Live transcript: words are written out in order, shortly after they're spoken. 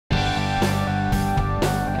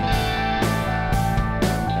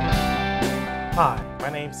Hi, my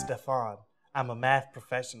name's Stefan. I'm a math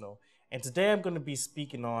professional, and today I'm going to be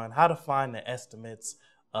speaking on how to find the estimates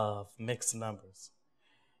of mixed numbers.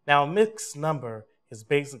 Now, a mixed number is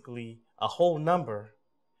basically a whole number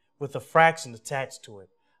with a fraction attached to it,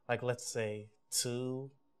 like let's say 2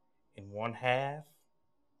 and 1/2,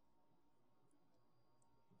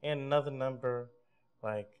 and another number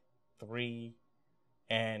like 3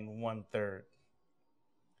 and 1/3.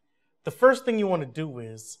 The first thing you want to do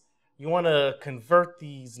is you want to convert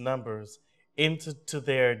these numbers into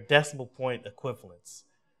their decimal point equivalents.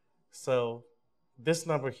 So this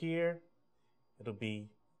number here, it'll be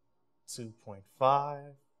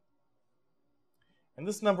 2.5. And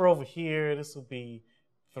this number over here, this will be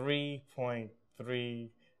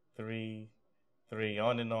 3.333,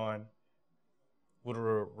 on and on, with a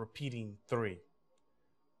repeating 3.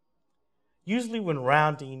 Usually when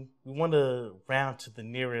rounding, we want to round to the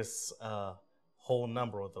nearest whole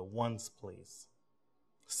number, or the ones place.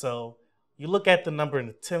 So you look at the number in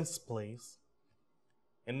the tenths place.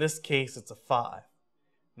 In this case, it's a 5.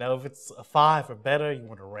 Now, if it's a 5 or better, you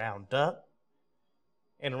want to round up.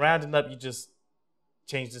 And rounding up, you just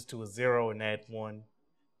change this to a 0 and add 1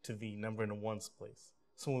 to the number in the ones place.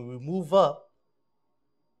 So when we move up,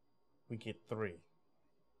 we get 3.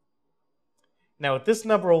 Now, with this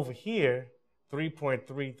number over here,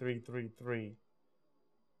 3.3333,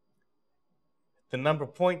 the number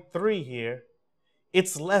 0.3 here,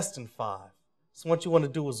 it's less than 5. So what you want to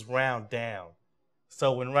do is round down.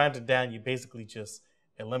 So when rounding down, you basically just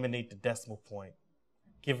eliminate the decimal point,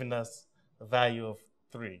 giving us a value of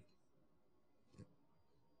 3.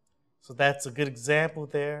 So that's a good example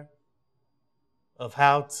there of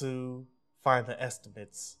how to find the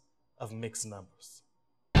estimates of mixed numbers.